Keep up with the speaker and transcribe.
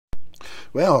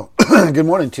Well, good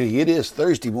morning to you. It is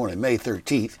Thursday morning, May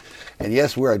 13th. And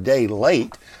yes, we're a day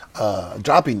late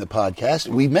dropping the podcast.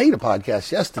 We made a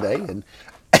podcast yesterday, and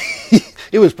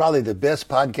it was probably the best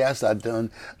podcast I've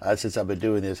done since I've been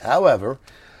doing this. However,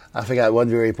 I forgot one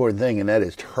very important thing, and that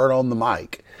is turn on the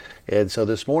mic. And so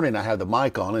this morning I have the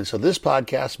mic on, and so this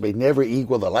podcast may never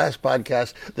equal the last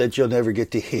podcast that you'll never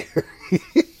get to hear.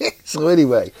 So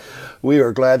anyway, we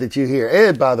are glad that you're here.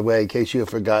 And by the way, in case you have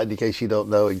forgotten, in case you don't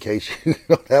know, in case you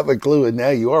don't have a clue, and now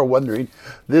you are wondering,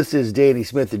 this is Danny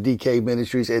Smith of DK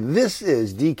Ministries, and this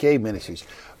is DK Ministries,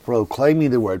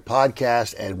 Proclaiming the Word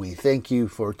podcast, and we thank you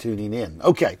for tuning in.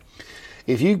 Okay.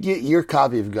 If you get your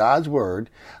copy of God's Word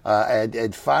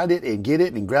and find it and get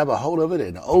it and grab a hold of it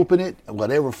and open it,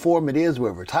 whatever form it is,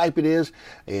 whatever type it is,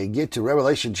 and get to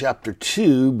Revelation chapter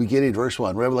 2, beginning verse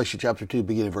 1. Revelation chapter 2,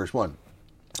 beginning verse 1.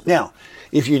 Now,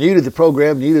 if you're new to the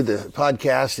program, new to the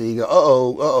podcast, and you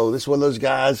go, this is one of those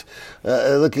guys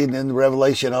looking in the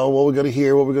Revelation, what we're going to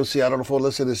hear, what we're going to see, I don't know if we'll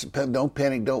listen to this. Don't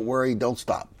panic, don't worry, don't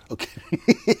stop. Okay?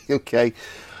 Okay?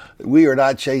 We are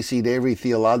not chasing every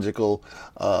theological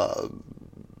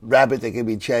rabbit that can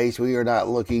be chased. We are not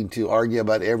looking to argue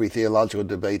about every theological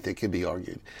debate that can be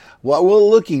argued. What we're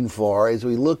looking for is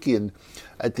we look in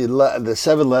at the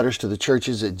 7 letters to the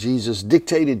churches that Jesus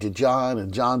dictated to John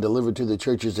and John delivered to the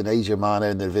churches in Asia Minor,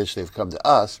 and then eventually have come to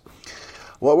us.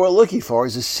 What we're looking for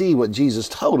is to see what Jesus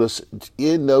told us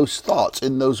in those thoughts,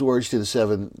 in those words to the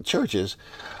 7 churches,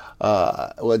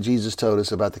 what Jesus told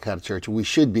us about the kind of church we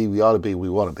should be, we ought to be, we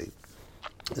want to be.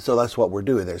 So that's what we're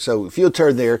doing there. So if you'll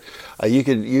turn there, you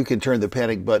can turn the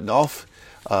panic button off.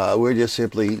 We're just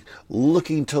simply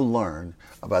looking to learn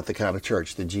about the kind of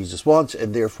church that Jesus wants,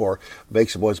 and therefore make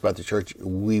some voice about the church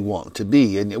we want to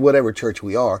be, and whatever church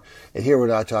we are. And here we're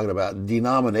not talking about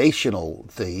denominational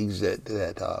things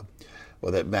that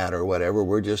matter or whatever.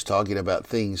 We're just talking about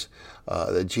things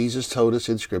that Jesus told us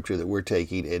in Scripture that we're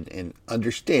taking and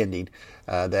understanding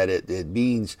that it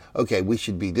means, okay, we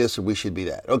should be this or we should be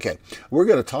that. Okay, we're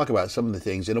going to talk about some of the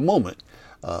things in a moment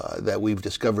that we've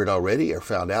discovered already or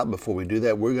found out. Before we do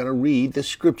that, we're going to read the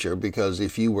Scripture, because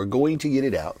if you were going to get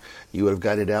it out, you would have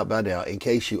got it out by now. In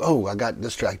case I got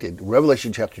distracted.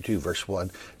 Revelation chapter 2, verse 1.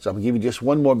 So I'm going to give you just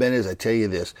one more minute as I tell you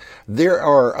this. There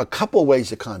are a couple ways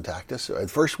to contact us. The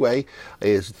first way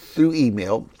is through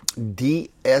email,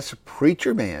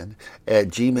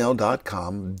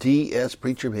 dspreacherman@gmail.com,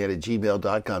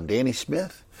 dspreacherman@gmail.com. Danny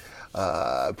Smith,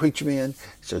 Preacherman,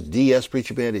 so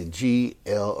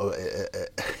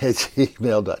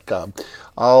dspreacherman@gmail.com.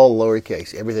 All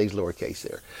lowercase, everything's lowercase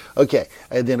there. Okay,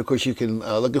 and then of course you can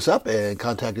look us up and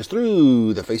contact us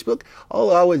through the Facebook.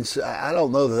 Although I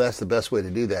don't know that that's the best way to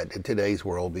do that in today's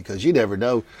world, because you never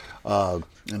know, and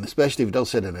especially if you don't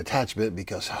send an attachment,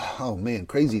 because oh man,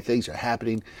 crazy things are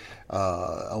happening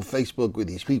on Facebook with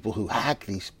these people who hack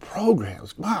these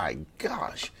programs. My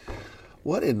gosh.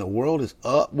 What in the world is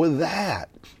up with that?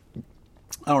 I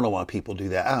don't know why people do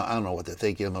that. I don't know what they're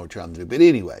thinking. I don't know what they're trying to do. But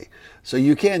anyway, so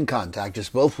you can contact us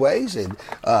both ways. And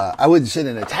I wouldn't send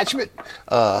an attachment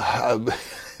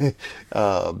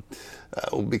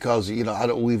because,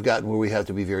 we've gotten where we have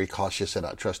to be very cautious and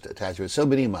not trust attachments. So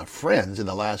many of my friends in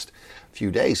the last few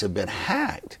days have been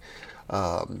hacked.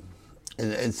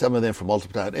 And some of them for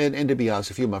multiple times. And to be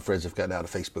honest, a few of my friends have gotten out of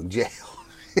Facebook jail.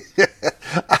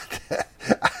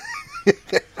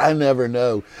 I never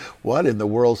know what in the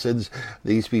world sends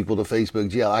these people to Facebook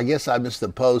jail. I guess I missed the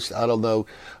post. I don't know.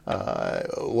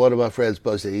 One of my friends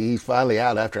posted, he's finally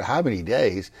out after how many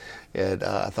days? And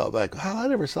I thought back, well, I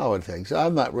never saw anything, so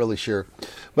I'm not really sure.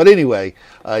 But anyway,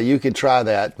 you can try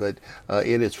that, but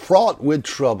it is fraught with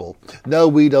trouble. No,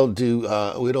 we don't do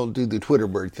the Twitter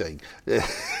bird thing.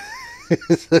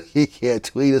 So you can't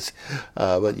tweet us,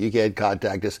 but you can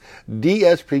contact us.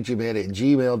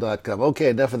 dspreacherman@gmail.com. Okay,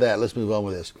 enough of that. Let's move on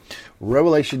with this.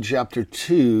 Revelation chapter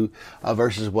 2,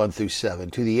 verses 1 through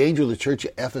 7. To the angel of the church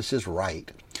of Ephesus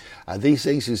write, these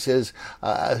things says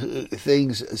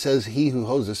he who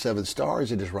holds the 7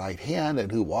 stars in his right hand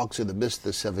and who walks in the midst of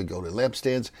the 7 golden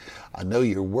lampstands. I know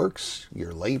your works,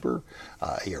 your labor,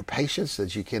 your patience,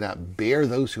 that you cannot bear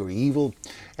those who are evil,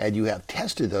 and you have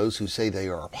tested those who say they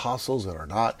are apostles and are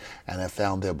not, and have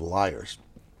found them liars.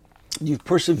 You've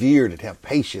persevered and have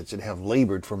patience and have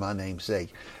labored for my name's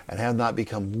sake, and have not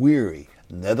become weary.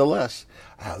 Nevertheless,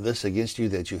 I have this against you,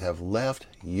 that you have left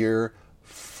your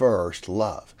first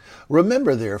love.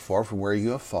 Remember, therefore, from where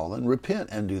you have fallen, repent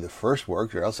and do the first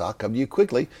work, or else I'll come to you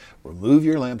quickly, remove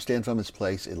your lampstand from its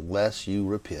place, unless you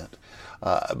repent.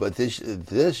 But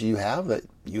this you have, that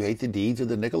you hate the deeds of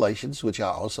the Nicolaitans, which I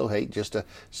also hate. Just a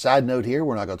side note here,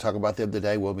 we're not going to talk about them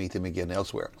today. We'll meet them again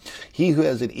elsewhere. He who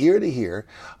has an ear to hear,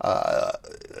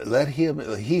 let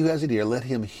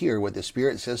him hear what the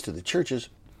Spirit says to the churches.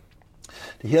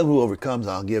 To him who overcomes,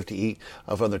 I'll give to eat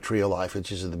from the tree of life,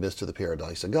 which is in the midst of the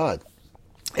paradise of God.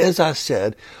 As I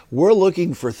said, we're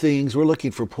looking for things, we're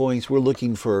looking for points, we're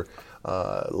looking for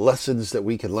lessons that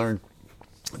we can learn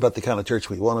about the kind of church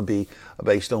we want to be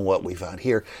based on what we found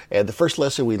here. And the first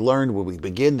lesson we learned when we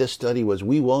began this study was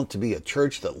we want to be a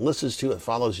church that listens to and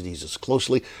follows Jesus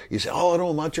closely. You say, oh, I don't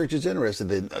know, my church is interested.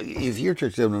 Then if your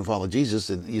church doesn't follow Jesus,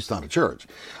 then it's not a church.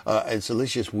 And so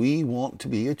we want to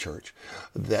be a church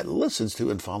that listens to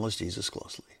and follows Jesus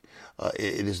closely.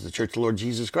 It is the church of the Lord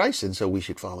Jesus Christ, and so we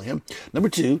should follow him. Number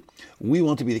two, we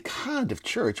want to be the kind of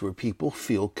church where people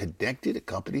feel connected,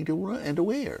 accompanied, and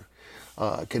aware.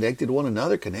 Connected to one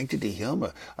another, connected to him,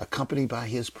 accompanied by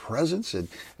his presence, and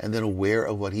then aware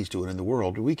of what he's doing in the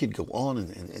world. We could go on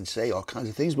and say all kinds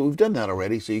of things, but we've done that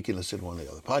already, so you can listen to one of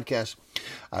the other podcasts.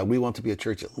 We want to be a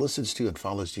church that listens to and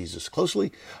follows Jesus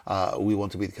closely. We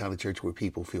want to be the kind of church where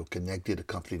people feel connected,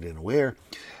 accompanied, and aware.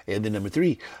 And then number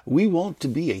three, we want to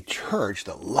be a church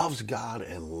that loves God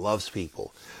and loves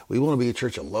people. We want to be a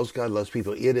church that loves God, loves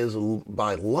people. It is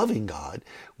by loving God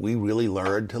we really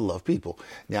learn to love people.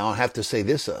 Now, I have to say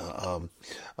this, I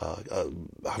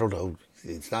don't know,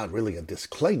 it's not really a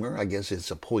disclaimer. I guess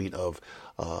it's a point of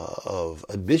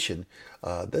admission.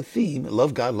 The theme,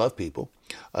 love God, love people,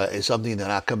 is something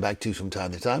that I come back to from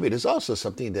time to time. It is also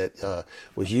something that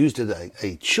was used at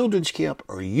a children's camp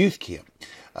or youth camp.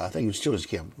 I think it was children's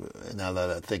camp. Now that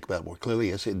I think about it more clearly,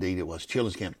 yes, indeed, it was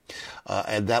children's camp.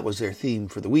 And that was their theme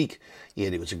for the week.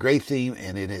 And it was a great theme,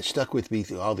 and it has stuck with me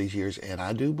through all these years. And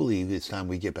I do believe it's time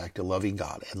we get back to loving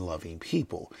God and loving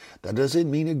people. That doesn't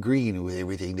mean agreeing with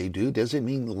everything they do. It doesn't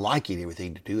mean liking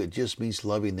everything to do. It just means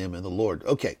loving them and the Lord.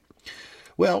 Okay.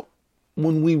 Well,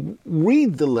 when we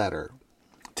read the letter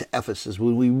to Ephesus,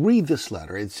 when we read this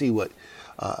letter and see what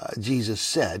Jesus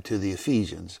said to the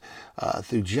Ephesians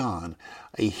through John,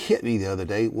 it hit me the other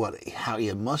day how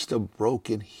it must have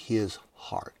broken his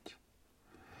heart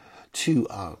to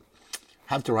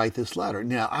have to write this letter.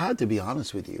 Now, I have to be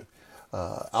honest with you.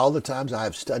 All the times I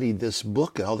have studied this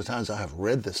book, and all the times I have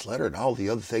read this letter, and all the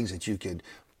other things that you could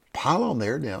pile on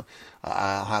there. Now,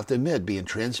 I'll have to admit, being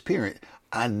transparent,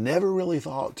 I never really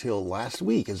thought till last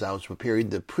week as I was preparing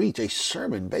to preach a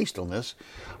sermon based on this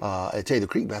at Taylor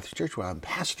Creek Baptist Church, where I'm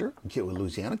pastor in Kentwood,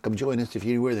 Louisiana. Come join us if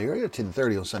you're anywhere in the area,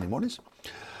 10:30 on Sunday mornings.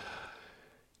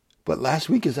 But last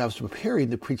week as I was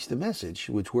preparing to preach the message,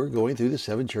 which we're going through the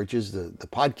 7 churches, the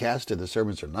podcast and the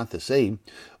sermons are not the same.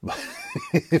 I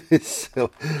must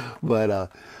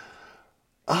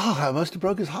have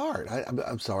broke his heart.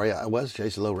 I'm sorry, I was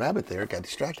chasing a little rabbit there, got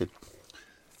distracted.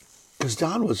 Because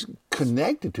John was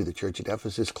connected to the church at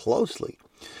Ephesus closely.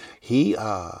 He,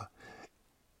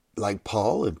 like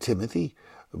Paul and Timothy,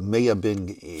 may have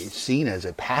been seen as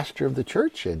a pastor of the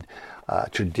church, and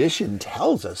tradition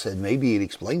tells us, and maybe it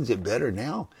explains it better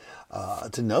now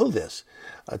to know this.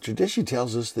 Tradition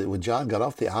tells us that when John got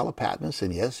off the Isle of Patmos,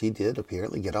 and yes, he did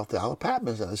apparently get off the Isle of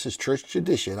Patmos. Now, this is church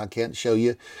tradition. I can't show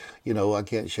you,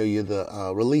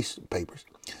 the release papers,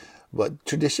 but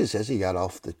tradition says he got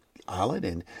off the island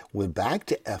and went back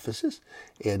to Ephesus,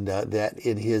 and that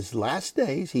in his last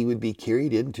days he would be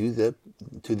carried into the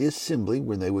assembly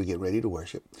when they would get ready to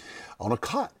worship on a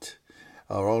cot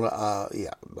or on a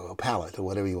pallet or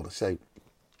whatever you want to say.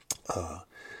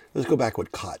 Let's go back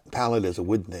with cot. Pallet is a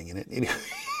wooden thing in it. Anyway,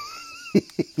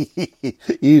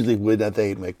 usually wood, I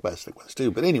think, make plastic ones too.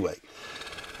 But anyway,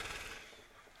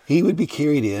 he would be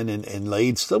carried in and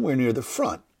laid somewhere near the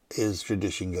front, as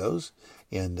tradition goes,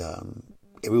 and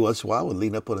every once in a while would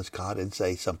lean up on his cot and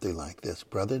say something like this: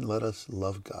 "Brethren, let us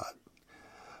love God.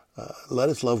 Let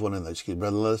us love one another.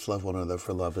 Brethren, let us love one another,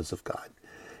 for love is of God."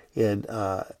 And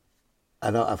I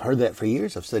know I've heard that for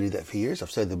years. I've studied that for years. I've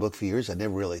studied the book for years. I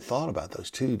never really thought about those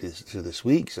two to this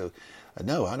week. So,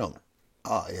 no, I don't.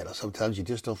 Sometimes you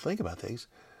just don't think about things.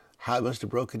 How it must have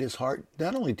broken his heart,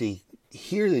 not only to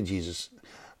hear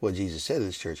what Jesus said to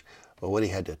this church, but what he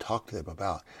had to talk to them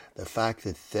about. The fact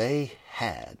that they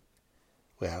had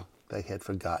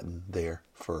forgotten their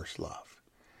first love.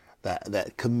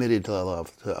 That committed to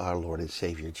love to our Lord and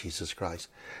Savior, Jesus Christ.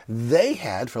 They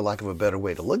had, for lack of a better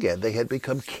way to look at it, they had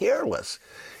become careless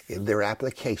in their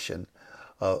application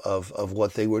of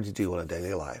what they were to do in a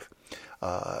daily life.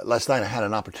 Last night I had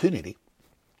an opportunity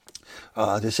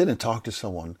to sit and talk to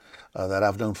someone that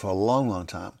I've known for a long, long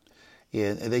time.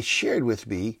 And they shared with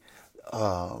me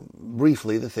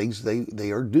briefly the things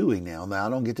they are doing now. Now, I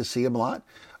don't get to see them a lot.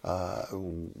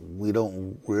 We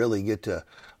don't really get to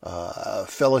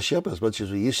fellowship as much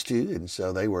as we used to. And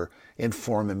so they were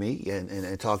informing me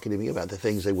and talking to me about the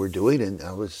things they were doing. And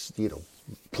I was,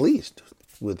 pleased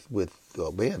with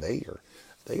oh man, they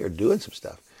are doing some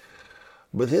stuff.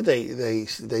 But then they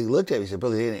looked at me and said,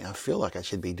 Brother Danny, I feel like I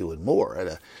should be doing more.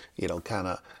 And,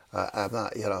 I'm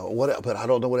not, what, but I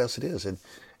don't know what else it is. And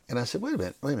I said, wait a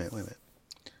minute.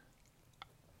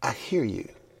 I hear you.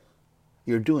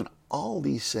 You're doing all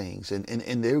these things,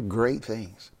 and they're great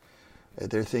things.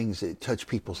 They're things that touch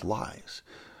people's lives.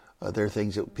 They're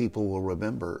things that people will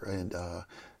remember, and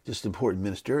just important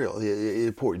ministry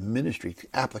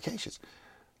applications.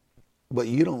 But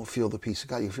you don't feel the peace of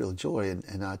God, you feel the joy.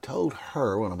 And I told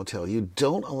her, what I'm going to tell you,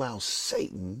 don't allow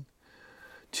Satan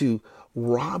to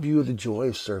rob you of the joy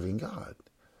of serving God.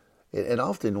 And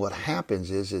often what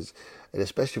happens is, and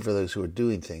especially for those who are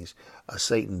doing things,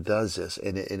 Satan does this,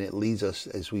 and it leads us,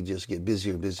 as we just get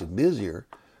busier and busier and busier,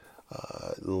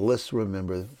 let's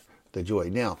remember the joy.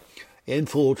 Now, in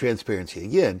full transparency,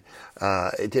 again,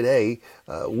 today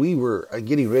we were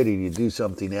getting ready to do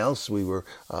something else. We were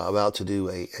about to do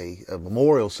a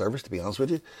memorial service, to be honest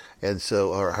with you, and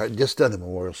so, or I just done the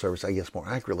memorial service, I guess more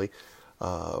accurately.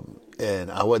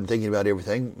 And I wasn't thinking about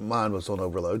everything. Mine was on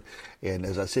overload. And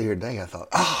as I sit here today, I thought,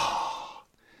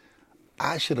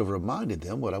 I should have reminded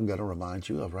them what I'm going to remind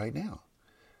you of right now.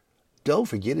 Don't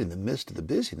forget in the midst of the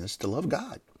busyness to love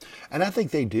God. And I think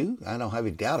they do. I don't have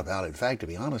any doubt about it. In fact, to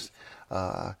be honest,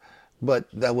 but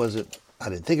that wasn't, I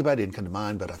didn't think about it, it didn't come to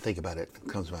mind, but I think about it, it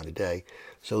comes to mind today.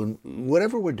 So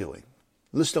whatever we're doing,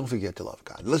 let's don't forget to love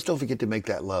God. Let's don't forget to make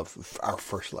that love our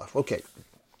first love. Okay.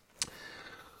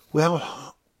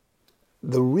 Well,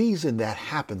 the reason that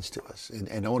happens to us,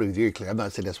 and I want to be very clear, I'm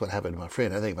not saying that's what happened to my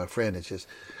friend. I think my friend is just,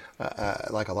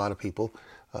 like a lot of people,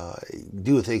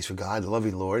 doing things for God,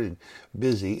 loving the Lord, and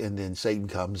busy, and then Satan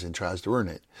comes and tries to earn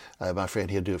it. My friend,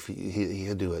 he'll do it for you.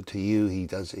 He'll do it to you.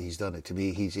 He's done it to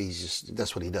me. He's just,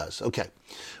 that's what he does. Okay.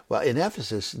 Well, in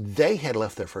Ephesus, they had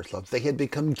left their first love. They had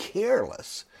become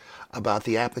careless about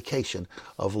the application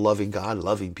of loving God,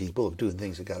 loving people, of doing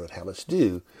things that God would have us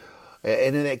do.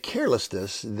 And in that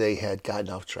carelessness, they had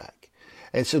gotten off track.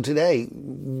 And so today,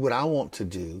 what I want to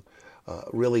do,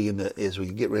 really, as we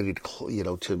get ready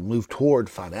to, to move toward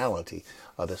finality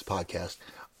of this podcast,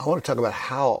 I want to talk about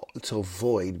how to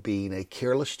avoid being a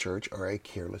careless church or a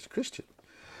careless Christian.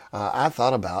 I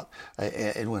thought about,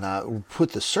 and when I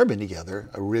put the sermon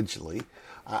together originally,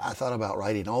 I thought about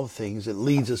writing all the things that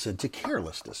leads us into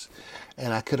carelessness.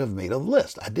 And I could have made a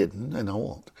list. I didn't, and I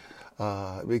won't.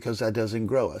 Because that doesn't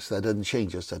grow us, that doesn't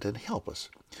change us, that doesn't help us.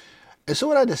 And so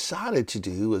what I decided to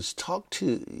do was talk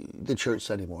to the church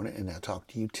Sunday morning, and I talk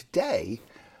to you today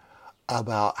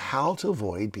about how to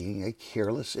avoid being a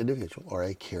careless individual or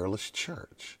a careless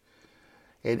church.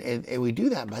 And we do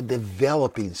that by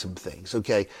developing some things.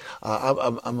 Okay,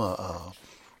 I'm a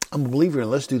believer in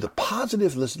let's do the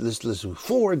positive, let's move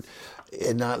forward,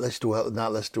 and let's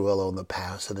dwell on the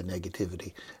past and the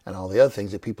negativity and all the other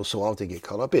things that people so often get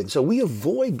caught up in. So we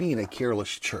avoid being a careless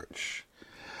church,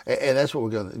 and that's what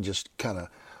we're going to just kind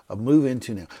of move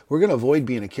into now. We're going to avoid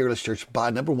being a careless church by,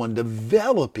 number one,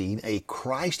 developing a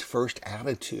Christ-first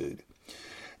attitude.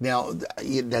 Now,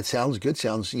 that sounds good,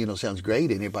 sounds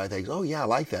great, and everybody thinks, oh yeah, I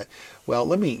like that. Well,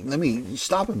 let me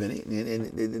stop a minute.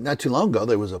 And not too long ago,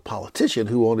 there was a politician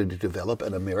who wanted to develop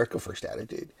an America First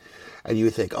attitude. And you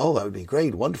would think, oh, that would be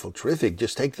great, wonderful, terrific.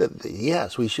 Just take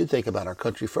yes, we should think about our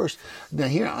country first. Now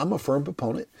here, I'm a firm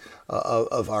proponent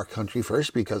of our country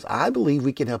first, because I believe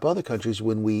we can help other countries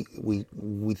when we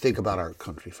think about our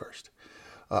country first.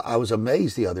 I was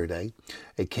amazed the other day.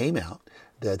 It came out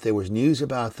that there was news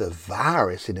about the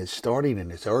virus and its starting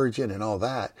and its origin and all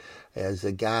that, as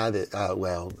a guy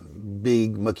that,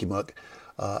 big mucky muck,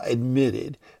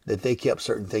 admitted that they kept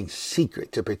certain things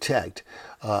secret to protect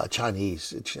the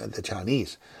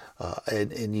Chinese.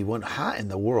 And you wonder,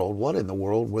 what in the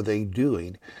world were they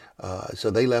doing? So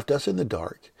they left us in the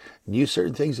dark, knew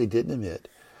certain things they didn't admit,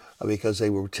 because they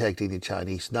were protecting the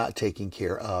Chinese, not taking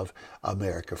care of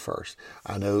America first.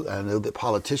 I know that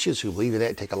politicians who believe in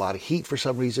that take a lot of heat for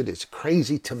some reason. It's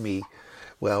crazy to me.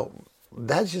 Well,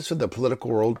 that's just in the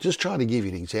political world. Just trying to give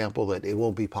you an example that it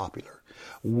won't be popular.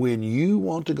 When you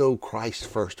want to go Christ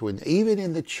first, even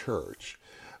in the church,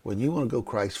 when you want to go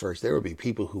Christ first, there will be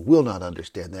people who will not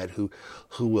understand that, who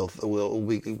will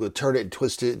turn it and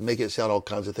twist it and make it sound all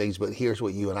kinds of things. But here's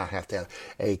what you and I have to have: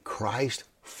 a Christ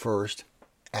first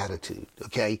attitude,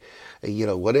 okay?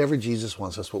 Whatever Jesus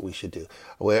wants, that's what we should do.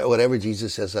 Whatever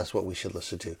Jesus says, that's what we should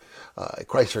listen to.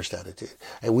 Christ first attitude.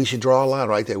 And we should draw a line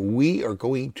right there. We are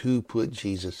going to put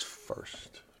Jesus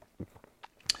first.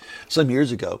 Some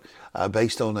years ago,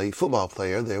 based on a football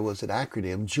player, there was an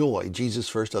acronym, JOY, Jesus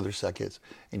first, others second,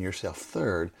 and yourself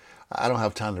third. I don't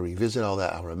have time to revisit all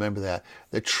that. I'll remember that.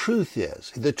 The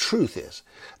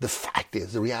fact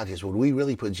is, the reality is, when we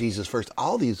really put Jesus first,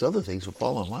 all these other things will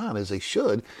fall in line as they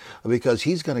should, because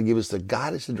he's going to give us the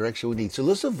guidance and direction we need. So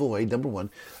let's avoid, number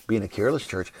one, being a careless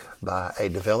church by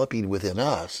developing within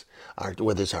us,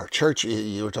 whether it's our church,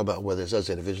 you were talking about whether it's us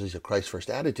individuals, a Christ first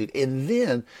attitude, and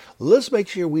then let's make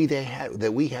sure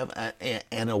that we have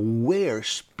an aware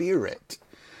spirit.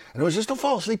 In other words, just don't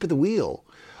fall asleep at the wheel.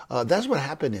 That's what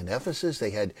happened in Ephesus. They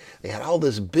had all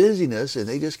this busyness, and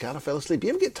they just kind of fell asleep.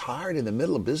 You ever get tired in the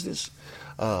middle of business?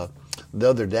 The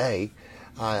other day,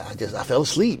 I fell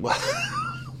asleep.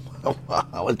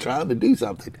 I was trying to do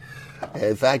something.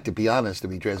 In fact, to be honest, to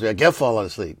be transparent, I kept falling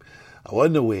asleep. I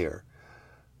wasn't aware.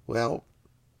 Well,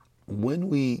 when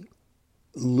we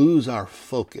lose our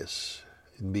focus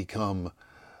and become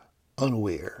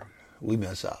unaware, we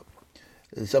mess up.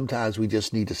 And sometimes we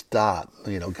just need to stop,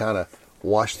 kind of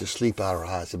wash the sleep out of our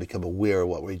eyes and become aware of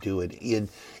what we're doing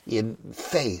in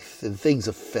faith and things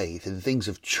of faith and things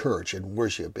of church and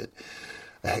worship.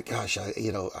 And gosh,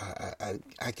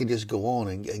 I can just go on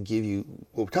and give you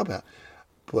what we're talking about.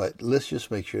 But let's just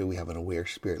make sure we have an aware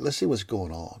spirit. Let's see what's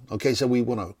going on. Okay, so we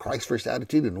want a Christ first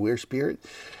attitude and aware spirit.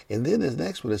 And then the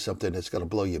next one is something that's going to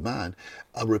blow your mind,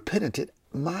 a repentant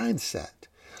mindset.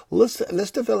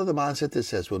 Let's develop the mindset that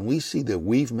says when we see that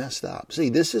we've messed up. See,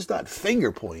 this is not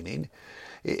finger pointing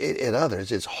at others.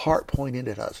 It's heart pointing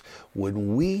at us.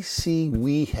 When we see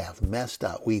we have messed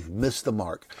up, we've missed the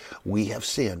mark, we have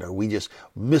sinned, or we just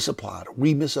misapplied, or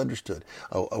we misunderstood,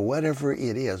 or whatever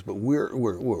it is, but we're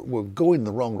going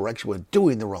the wrong direction, we're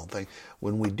doing the wrong thing.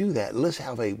 When we do that, let's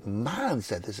have a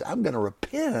mindset that says, I'm going to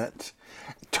repent,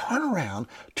 turn around,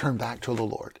 turn back to the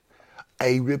Lord.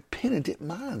 A repentant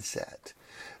mindset.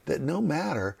 That no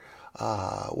matter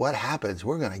what happens,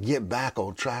 we're going to get back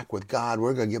on track with God.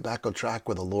 We're going to get back on track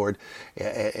with the Lord,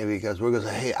 because we're going to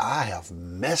say, hey, I have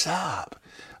messed up.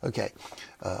 Okay,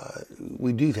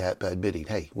 we do that by admitting,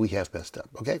 hey, we have messed up.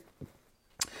 Okay,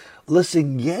 let's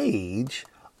engage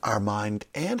our mind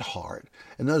and heart.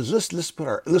 And let's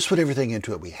put everything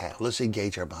into it we have. Let's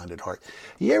engage our mind and heart.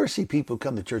 You ever see people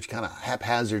come to church kind of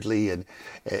haphazardly and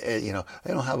they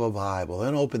don't have a Bible, they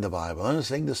don't open the Bible, they don't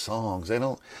sing the songs, they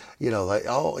don't, they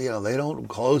don't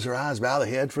close their eyes, bow their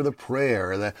head for the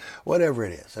prayer, or whatever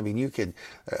it is. I mean, you can,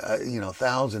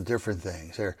 1,000 different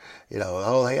things. Or,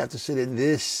 they have to sit in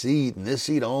this seat and this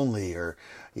seat only, or,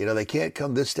 they can't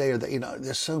come this day, or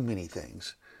there's so many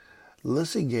things.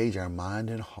 Let's engage our mind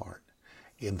and heart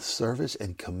in service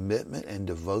and commitment and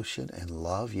devotion and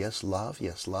love. Yes,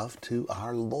 love to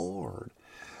our Lord.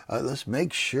 Let's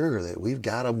make sure that we've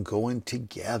got them going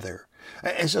together.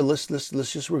 And so let's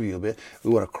just review a bit.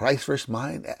 We want a Christ first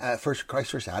mind,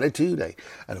 Christ first attitude,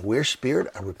 an aware spirit,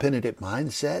 a repentant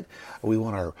mindset. We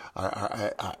want our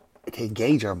to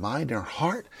engage our mind and our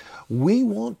heart. We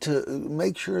want to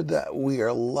make sure that we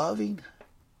are loving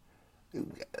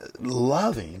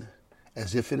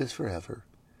as if it is forever,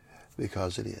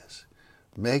 because it is.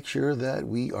 Make sure that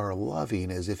we are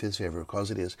loving as if it's forever, because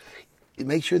it is.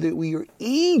 Make sure that we are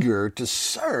eager to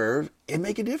serve and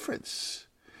make a difference.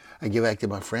 I get back to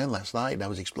my friend last night, and I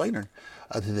was explaining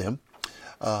to them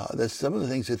that some of the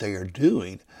things that they are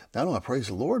doing, not only to praise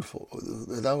the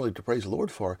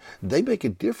Lord for, they make a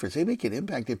difference. They make an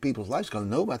impact in people's lives. Going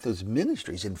to know about those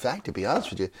ministries. In fact, to be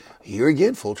honest with you, here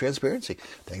again, full transparency.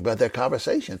 Think about that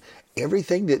conversation.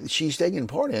 Everything that she's taking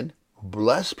part in,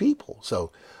 bless people.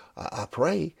 So I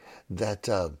pray that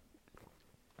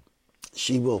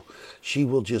she will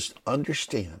just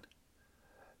understand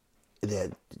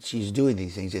that she's doing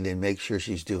these things, and then make sure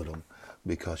she's doing them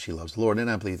because she loves the Lord.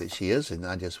 And I believe that she is, and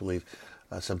I just believe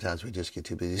sometimes we just get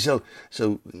too busy. So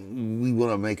we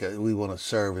want to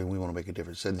serve, and we want to make a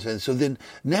difference. And so then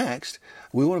next,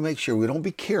 we want to make sure we don't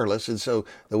be careless. And so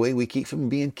the way we keep from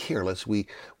being careless, we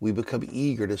become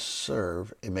eager to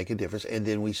serve and make a difference. And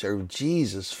then we serve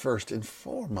Jesus first and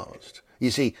foremost. You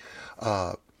see,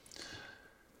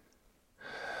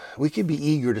 we can be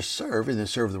eager to serve and then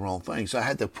serve the wrong thing. So I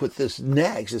had to put this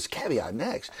caveat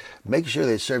next. Make sure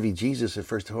that serving Jesus is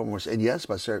first and foremost. And yes,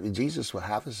 by serving Jesus, what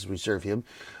happens is we serve him,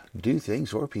 do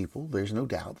things for people. There's no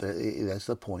doubt. That's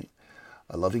the point.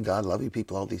 loving God, loving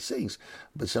people, all these things.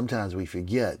 But sometimes we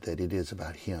forget that it is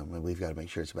about him, and we've got to make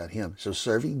sure it's about him. So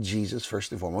serving Jesus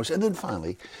first and foremost. And then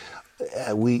finally,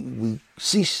 we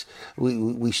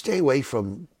stay away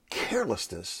from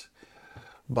carelessness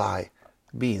by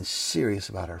being serious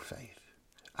about our faith.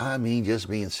 I mean, just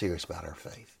being serious about our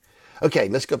faith. Okay,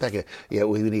 let's go back.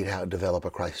 We need to develop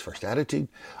a Christ-first attitude,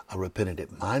 a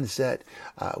repentant mindset.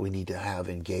 We need to have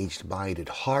engaged-minded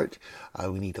heart.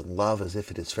 We need to love as if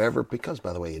it is forever, because,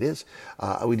 by the way, it is.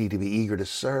 We need to be eager to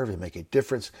serve and make a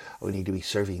difference. We need to be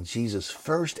serving Jesus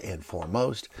first and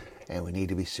foremost, and we need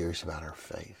to be serious about our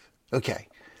faith. Okay,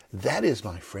 that is,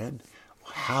 my friend,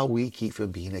 how we keep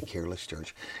from being a careless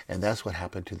church. And that's what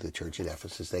happened to the church at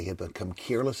Ephesus. They had become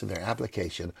careless in their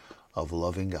application of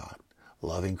loving God,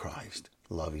 loving Christ,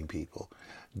 loving people,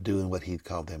 doing what he'd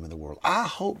called them in the world. I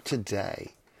hope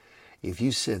today, if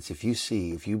you sense, if you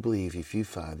see, if you believe, if you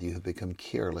find you have become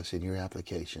careless in your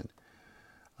application,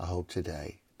 I hope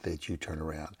today that you turn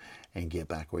around and get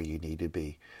back where you need to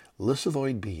be. Let's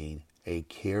avoid being a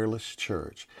careless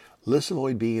church. Let's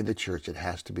avoid being the church that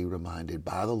has to be reminded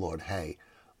by the Lord, hey,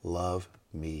 love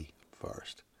me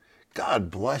first.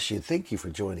 God bless you. Thank you for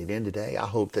joining in today. I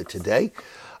hope that today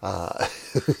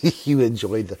you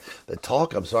enjoyed the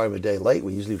talk. I'm sorry I'm a day late.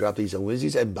 We usually drop these on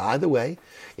Wednesdays. And by the way,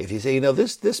 if you say,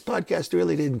 this podcast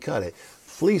really didn't cut it,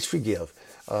 please forgive.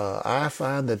 I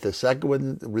find that the second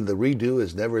one, the redo,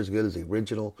 is never as good as the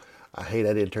original. I hate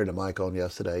I didn't turn the mic on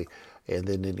yesterday and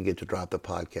then didn't get to drop the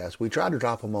podcast. We try to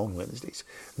drop them on Wednesdays.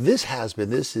 This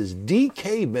is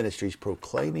DK Ministries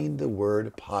Proclaiming the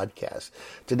Word podcast.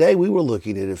 Today we were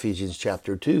looking at Ephesians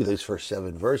chapter 2, those first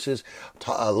 7 verses,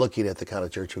 looking at the kind of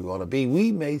church we want to be.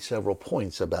 We made several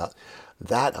points about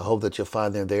that. I hope that you'll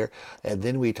find them there. And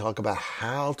then we talk about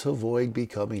how to avoid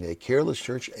becoming a careless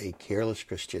church, a careless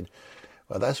Christian.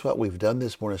 Well, that's what we've done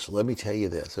this morning. So let me tell you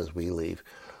this as we leave.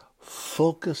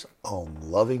 Focus on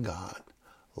loving God,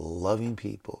 loving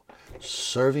people,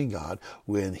 serving God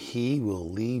when he will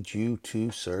lead you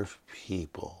to serve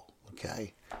people.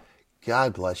 Okay?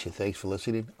 God bless you. Thanks for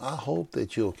listening. I hope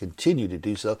that you'll continue to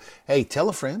do so. Hey, tell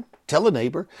a friend, tell a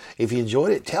neighbor. If you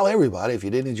enjoyed it, tell everybody. If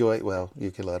you didn't enjoy it, well, you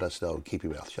can let us know. Keep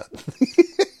your mouth shut.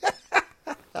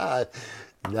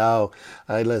 No.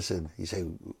 Listen, you say,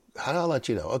 how do I let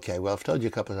you know? Okay, well, I've told you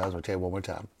a couple of times. I'll tell you one more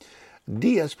time.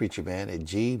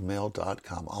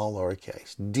 dspreacherman@gmail.com, all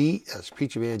lowercase.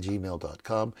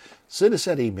 dspreacherman@gmail.com. Send us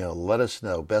that email. Let us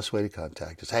know. Best way to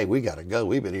contact us. Hey, we got to go.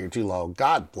 We've been here too long.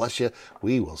 God bless you.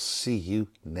 We will see you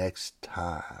next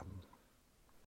time.